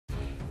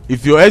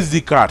If your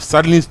SD card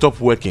suddenly stops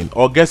working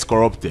or gets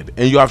corrupted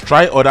and you have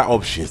tried other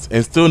options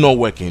and still not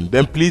working,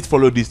 then please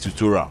follow this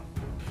tutorial.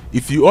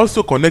 If you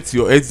also connect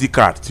your SD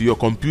card to your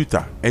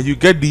computer and you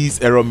get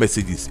these error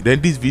messages, then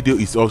this video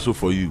is also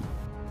for you.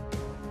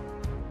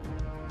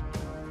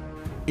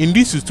 In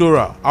this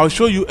tutorial, I'll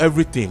show you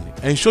everything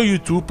and show you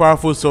two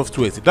powerful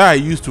softwares that I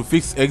use to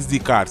fix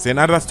SD cards and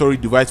other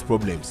storage device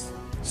problems.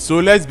 So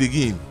let's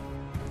begin.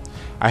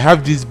 I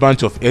have this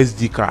bunch of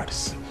SD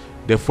cards.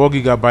 The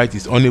 4GB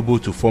is unable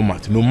to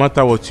format no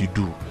matter what you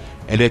do,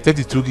 and the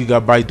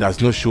 32GB does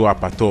not show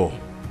up at all.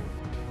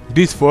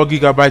 This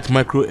 4GB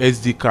micro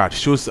SD card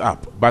shows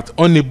up but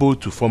unable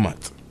to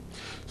format.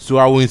 So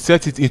I will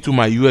insert it into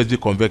my USB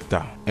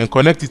converter and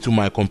connect it to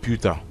my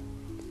computer.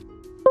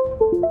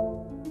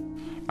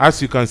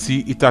 As you can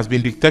see, it has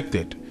been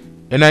detected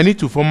and I need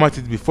to format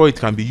it before it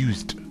can be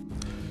used.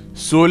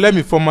 So let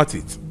me format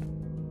it.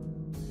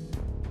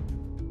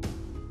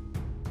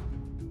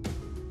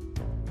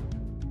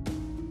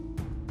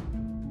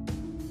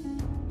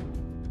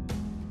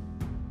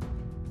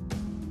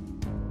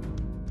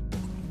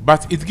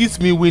 But it gives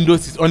me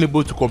Windows is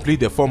unable to complete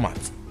the format.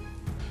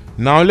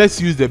 Now let's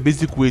use the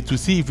basic way to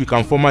see if we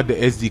can format the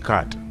SD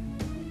card.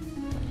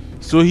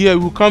 So here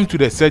we'll come to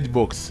the search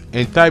box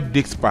and type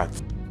disk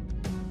path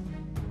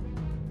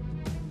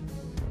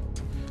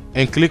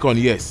and click on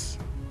yes.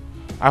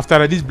 After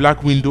that, this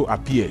black window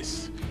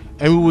appears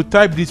and we will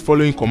type these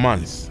following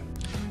commands: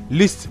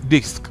 list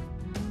disk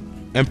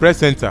and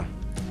press enter.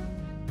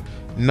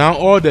 Now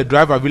all the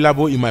drive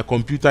available in my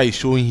computer is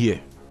showing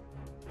here.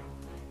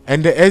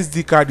 And the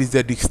SD card is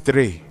the disk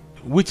tray,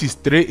 which is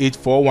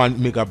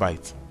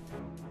 3841MB.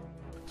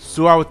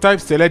 So I will type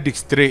select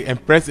disk tray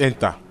and press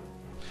enter.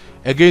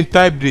 Again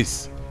type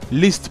this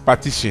list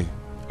partition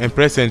and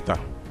press enter.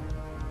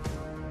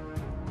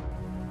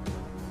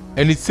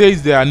 And it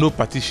says there are no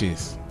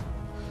partitions.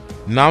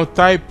 Now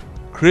type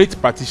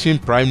create partition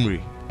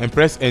primary and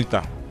press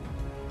enter.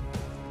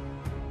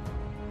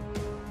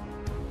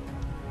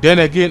 Then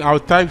again I'll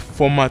type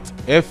format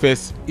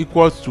fs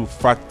equals to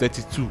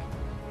FAT32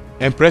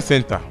 and press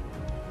enter.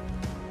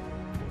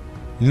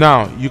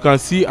 Now you can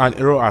see an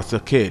error has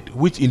occurred,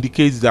 which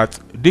indicates that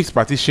disk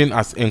partition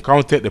has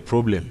encountered a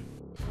problem.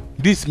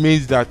 This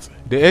means that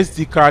the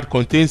SD card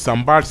contains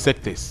some bad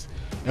sectors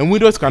and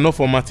Windows cannot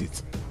format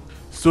it.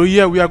 So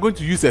here we are going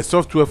to use a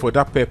software for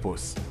that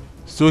purpose.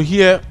 So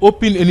here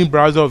open any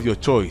browser of your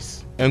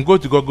choice and go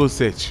to Google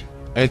search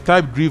and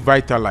type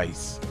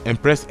Revitalize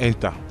and press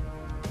enter.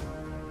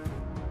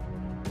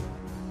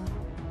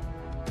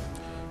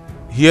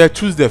 Here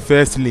choose the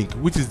first link,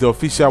 which is the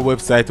official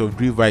website of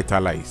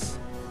Revitalize.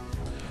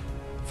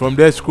 From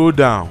there scroll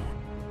down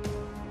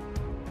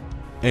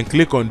and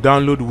click on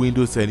download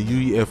Windows and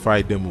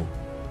UEFI demo.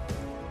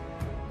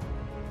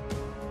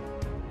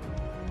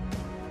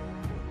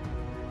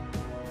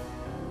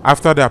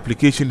 After the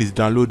application is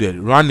downloaded,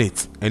 run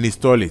it and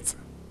install it.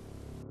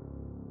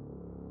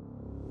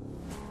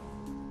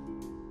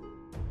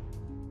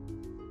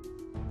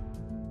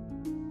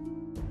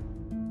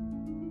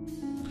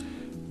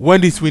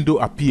 When this window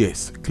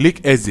appears,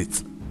 click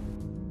exit,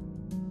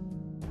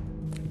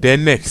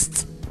 then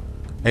next,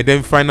 and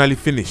then finally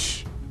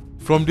finish.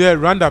 From there,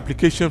 run the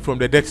application from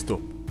the desktop,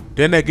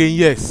 then again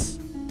yes.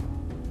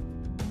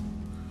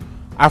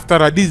 After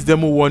that, this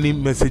demo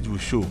warning message will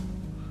show.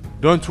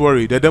 Don't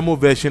worry, the demo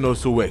version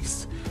also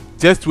works.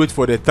 Just wait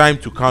for the time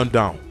to count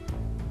down.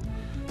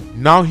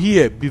 Now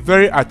here, be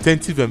very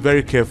attentive and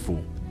very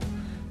careful.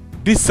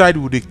 This side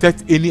will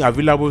detect any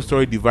available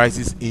storage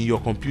devices in your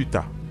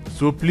computer.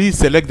 So please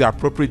select the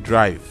appropriate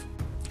drive.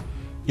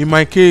 In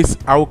my case,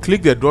 I will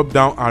click the drop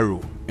down arrow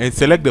and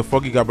select the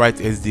 4GB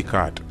SD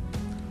card.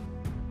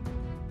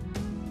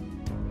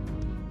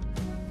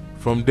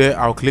 From there,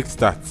 I'll click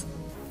start.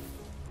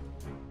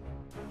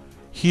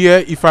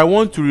 Here, if I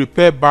want to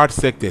repair bad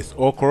sectors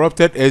or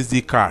corrupted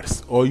SD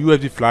cards or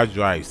USB flash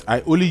drives,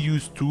 I only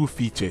use two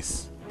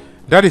features.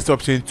 That is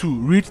option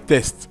 2, read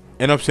test,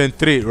 and option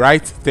 3,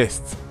 write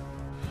test.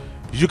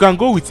 You can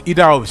go with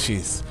either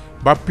options,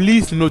 but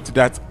please note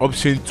that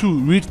option 2,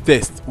 read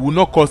test, will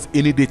not cause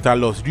any data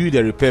loss during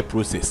the repair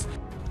process,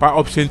 but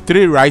option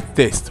 3, write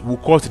test, will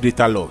cause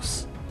data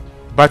loss.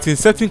 But in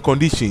certain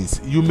conditions,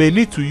 you may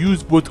need to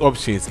use both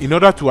options in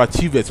order to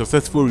achieve a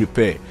successful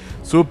repair,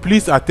 so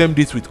please attempt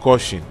this with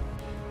caution.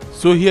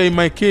 So here in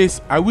my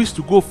case, I wish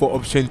to go for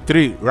option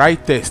 3,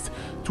 write test,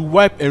 to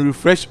wipe and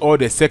refresh all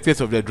the sectors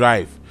of the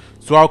drive.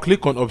 So I'll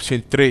click on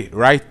option 3,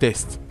 write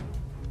test.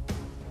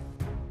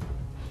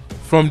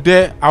 From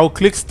there, I'll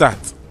click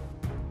start.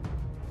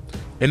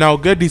 And I'll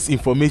get this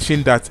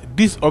information that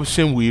this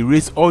option will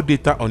erase all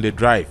data on the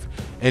drive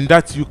and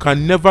that you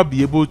can never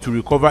be able to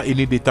recover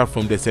any data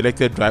from the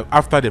selected drive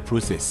after the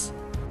process.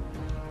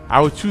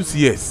 I will choose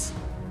yes.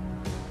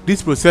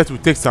 This process will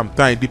take some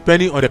time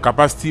depending on the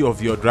capacity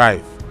of your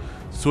drive,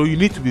 so you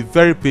need to be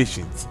very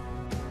patient.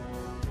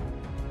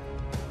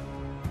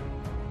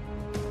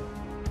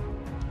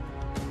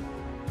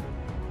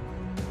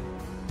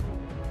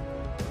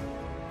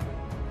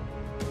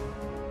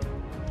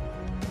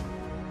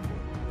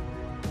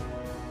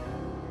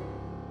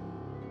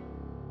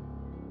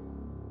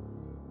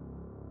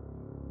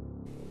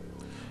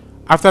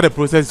 After the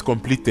process is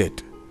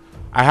completed,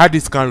 I had the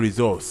scan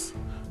results.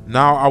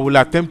 Now I will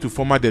attempt to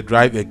format the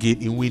drive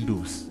again in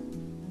Windows.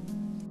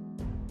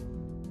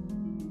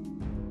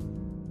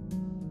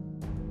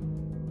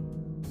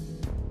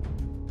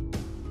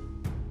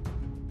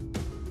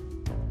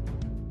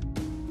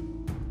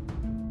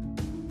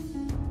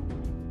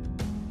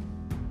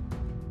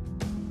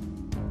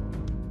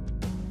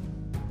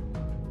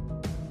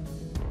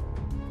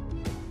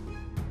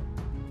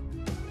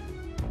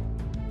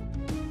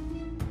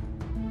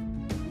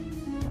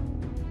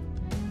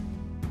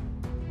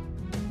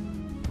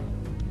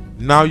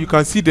 Now you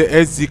can see the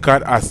SD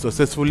card has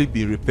successfully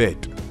been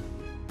repaired.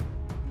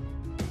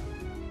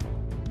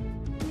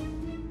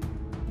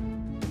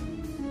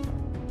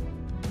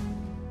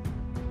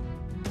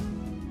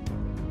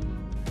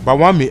 But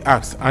one may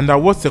ask, under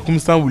what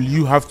circumstance will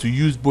you have to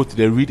use both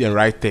the read and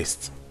write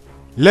test?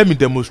 Let me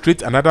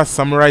demonstrate another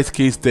summarized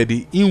case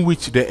study in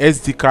which the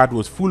SD card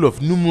was full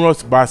of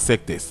numerous bar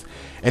sectors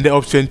and the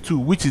option 2,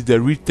 which is the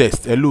read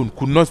test alone,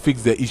 could not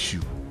fix the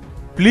issue.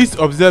 Please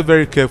observe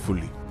very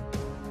carefully.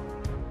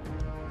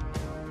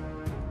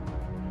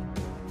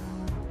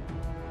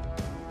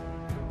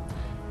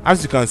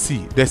 As you can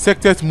see, the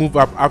sectors move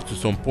up to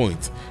some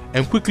point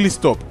and quickly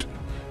stopped.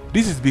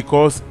 This is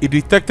because it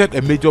detected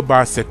a major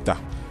bar sector.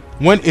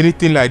 When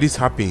anything like this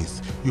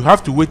happens, you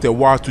have to wait a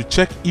while to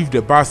check if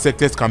the bar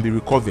sectors can be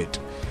recovered.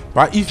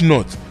 But if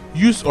not,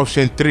 use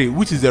option 3,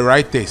 which is the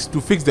write test, to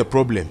fix the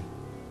problem.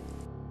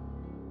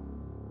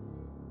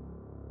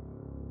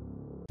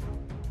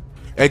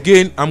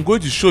 Again, I'm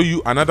going to show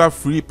you another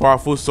free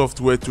powerful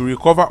software to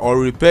recover or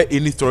repair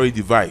any storage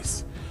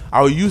device.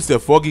 I will use the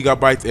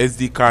 4GB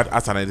SD card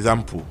as an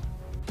example.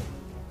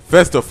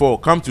 First of all,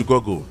 come to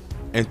Google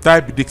and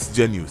type Disk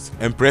Genius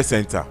and press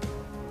enter.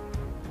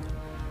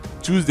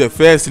 Choose the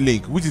first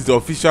link, which is the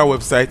official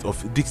website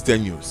of Disk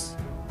Genius.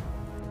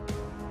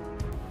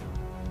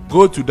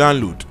 Go to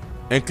download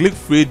and click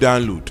free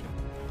download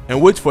and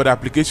wait for the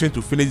application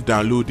to finish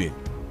downloading.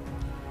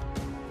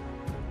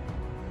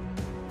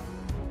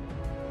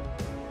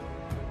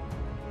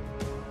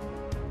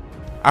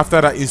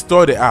 After that,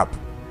 install the app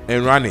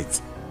and run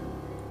it.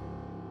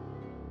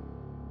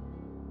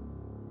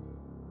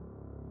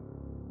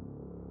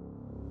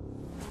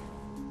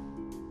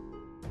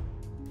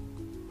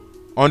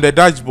 On the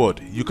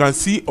dashboard, you can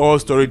see all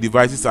storage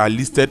devices are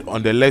listed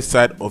on the left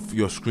side of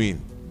your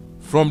screen.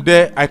 From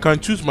there, I can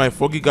choose my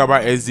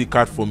 4GB SD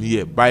card from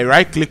here by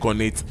right-click on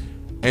it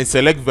and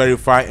select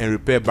Verify and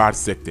Repair Bad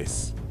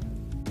Sectors.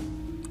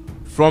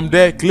 From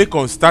there, click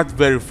on Start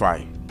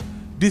Verify.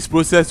 This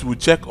process will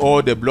check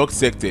all the blocked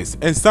sectors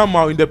and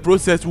somehow in the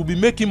process will be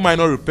making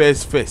minor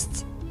repairs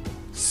first.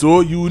 So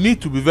you will need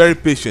to be very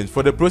patient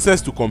for the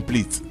process to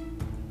complete.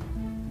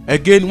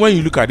 Again, when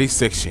you look at this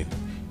section,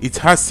 it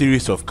has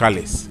series of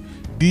colors.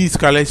 These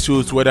colors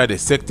shows whether the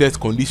sector's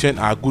condition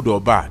are good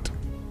or bad.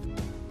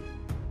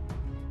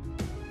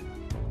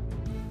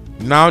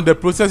 Now the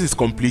process is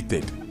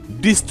completed.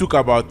 This took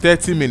about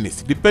 30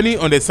 minutes depending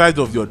on the size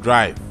of your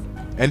drive,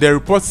 and the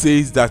report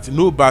says that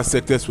no bad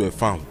sectors were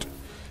found.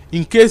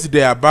 In case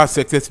there are bad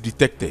sectors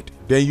detected,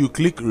 then you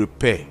click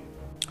repair.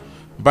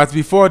 But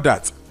before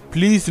that,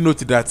 please note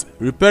that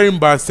repairing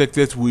bad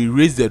sectors will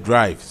erase the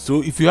drive,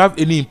 so if you have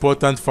any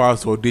important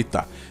files or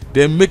data,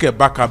 then make a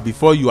backup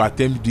before you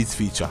attempt this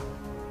feature.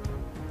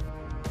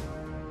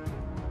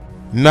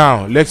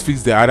 Now let's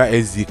fix the other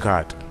SD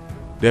card.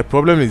 The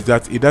problem is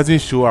that it doesn't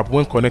show up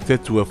when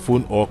connected to a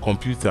phone or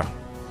computer.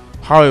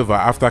 However,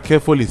 after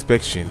careful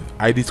inspection,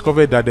 I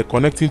discovered that the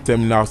connecting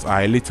terminals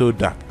are a little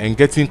dark and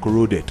getting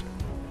corroded.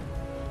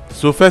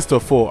 So first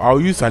of all, I'll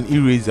use an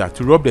eraser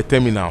to rub the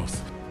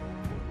terminals.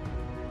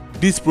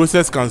 This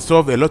process can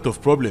solve a lot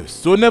of problems,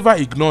 so never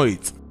ignore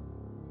it.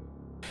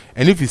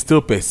 And if it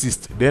still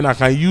persists, then I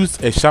can use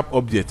a sharp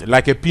object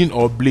like a pin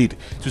or blade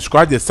to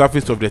scratch the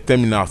surface of the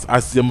terminals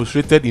as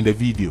demonstrated in the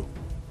video.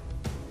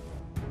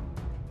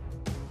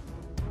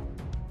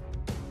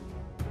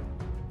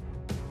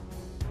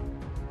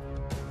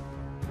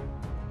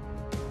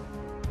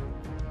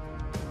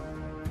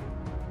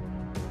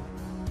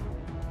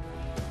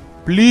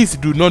 Please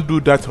do not do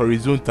that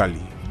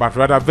horizontally, but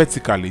rather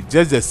vertically,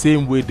 just the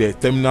same way the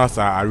terminals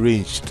are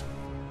arranged.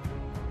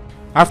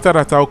 After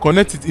that, I'll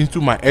connect it into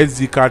my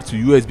SD card to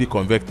USB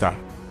converter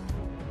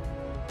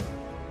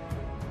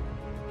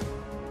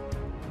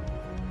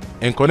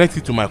and connect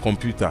it to my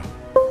computer.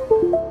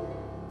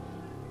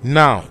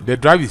 Now the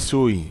drive is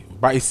showing,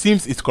 but it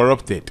seems it's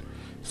corrupted,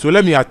 so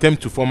let me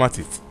attempt to format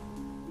it.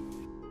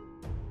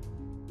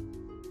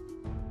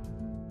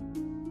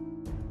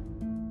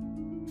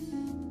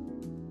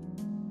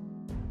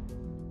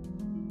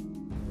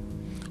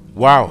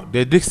 Wow,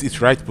 the disk is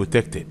write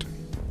protected.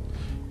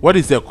 What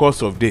is the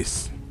cause of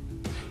this?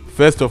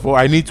 First of all,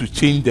 I need to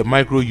change the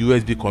micro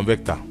USB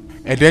converter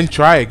and then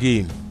try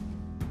again.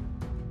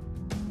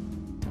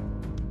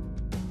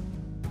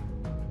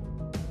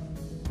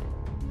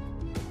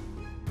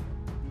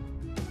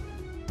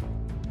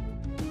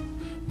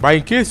 But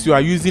in case you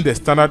are using the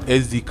standard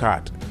SD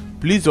card,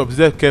 please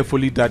observe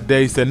carefully that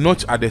there is a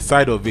notch at the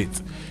side of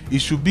it, it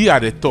should be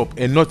at the top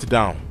and not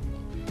down.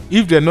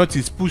 If the nut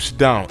is pushed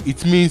down,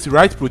 it means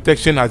write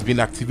protection has been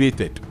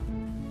activated.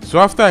 So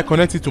after I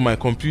connect it to my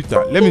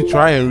computer, let me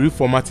try and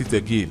reformat it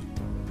again.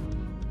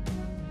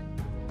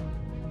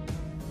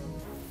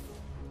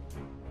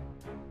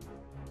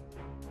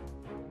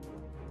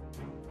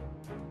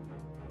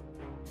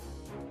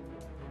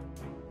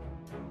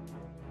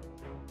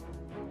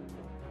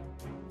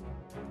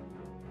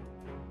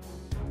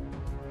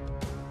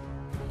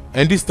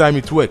 And this time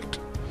it worked.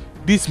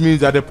 This means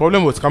that the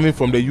problem was coming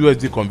from the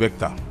USB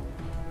converter.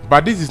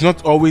 But this is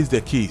not always the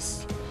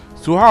case.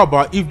 So how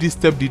about if this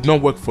step did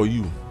not work for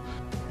you?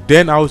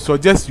 Then I would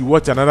suggest you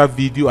watch another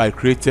video I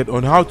created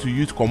on how to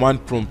use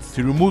command prompts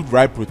to remove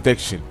write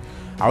protection.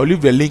 I will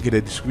leave the link in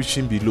the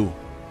description below.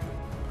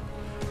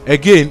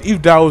 Again,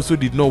 if that also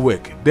did not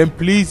work, then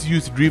please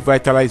use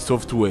Revitalize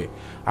software.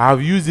 I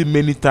have used it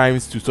many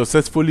times to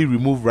successfully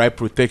remove write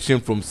protection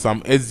from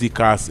some SD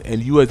cards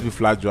and USB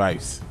flash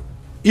drives.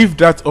 If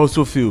that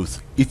also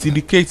fails, it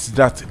indicates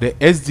that the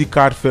SD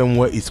card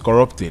firmware is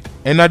corrupted,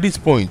 and at this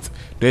point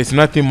there is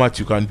nothing much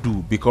you can do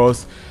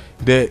because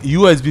the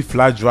USB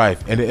flash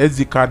drive and the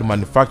SD card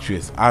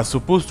manufacturers are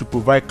supposed to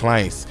provide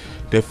clients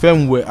the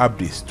firmware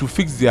updates to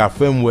fix their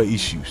firmware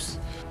issues.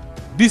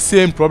 This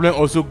same problem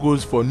also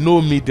goes for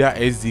no media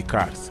SD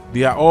cards.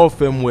 They are all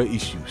firmware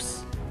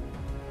issues.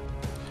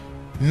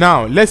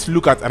 Now let's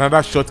look at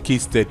another short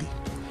case study.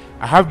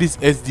 I have this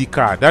SD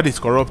card that is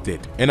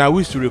corrupted and I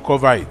wish to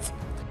recover it.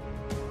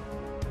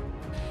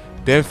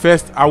 Then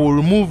first I will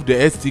remove the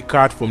SD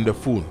card from the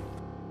phone.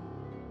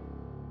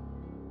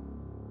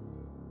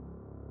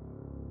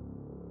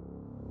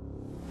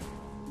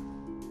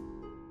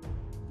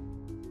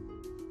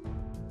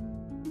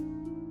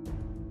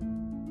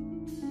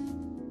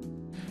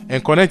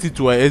 And connect it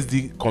to a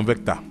SD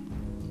converter.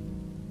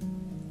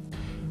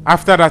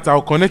 After that,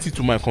 I'll connect it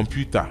to my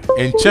computer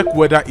and check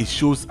whether it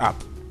shows up.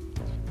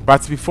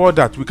 But before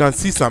that, we can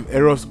see some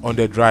errors on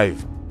the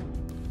drive.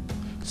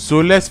 So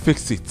let's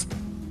fix it.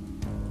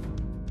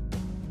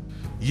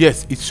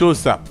 Yes, it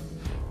shows up,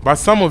 but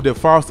some of the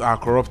files are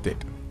corrupted.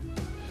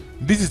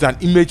 This is an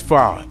image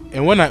file,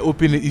 and when I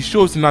open it, it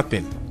shows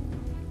nothing.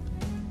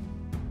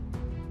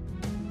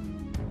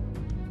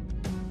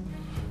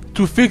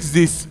 To fix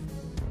this,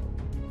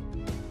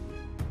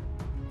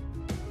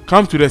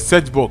 come to the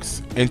search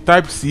box and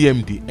type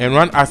CMD and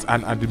run as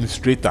an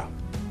administrator.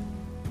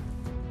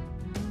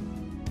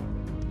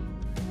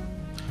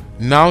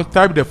 Now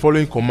type the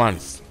following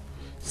commands: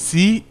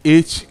 chkdsk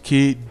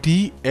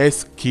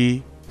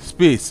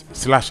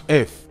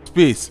 /f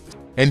space,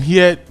 and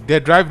here the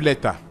drive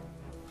letter.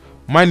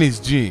 Mine is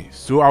G,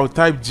 so I'll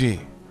type G,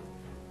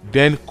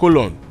 then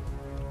colon,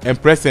 and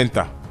press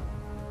enter.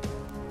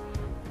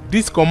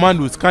 This command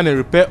will scan and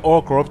repair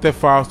all corrupted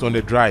files on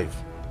the drive.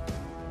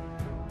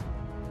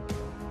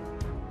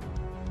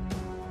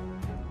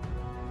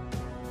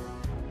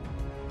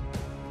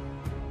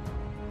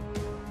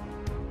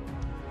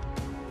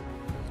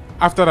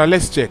 After that,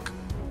 let's check.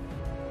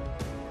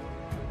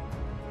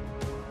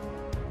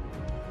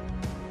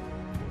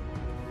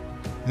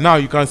 Now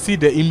you can see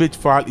the image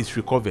file is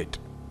recovered.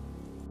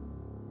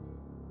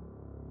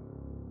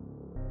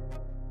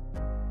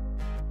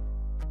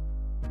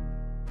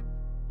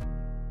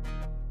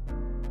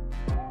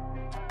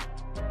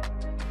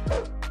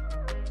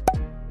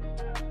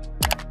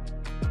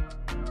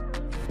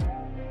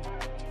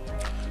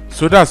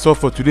 So that's all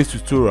for today's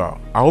tutorial.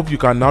 I hope you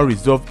can now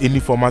resolve any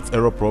format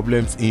error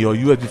problems in your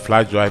USB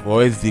flash drive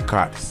or SD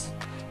cards.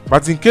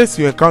 But in case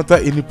you encounter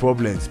any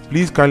problems,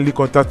 please kindly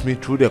contact me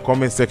through the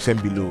comment section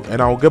below and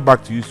I will get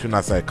back to you as soon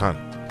as I can.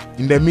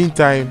 In the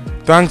meantime,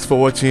 thanks for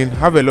watching,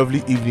 have a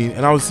lovely evening,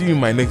 and I will see you in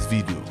my next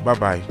video. Bye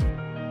bye.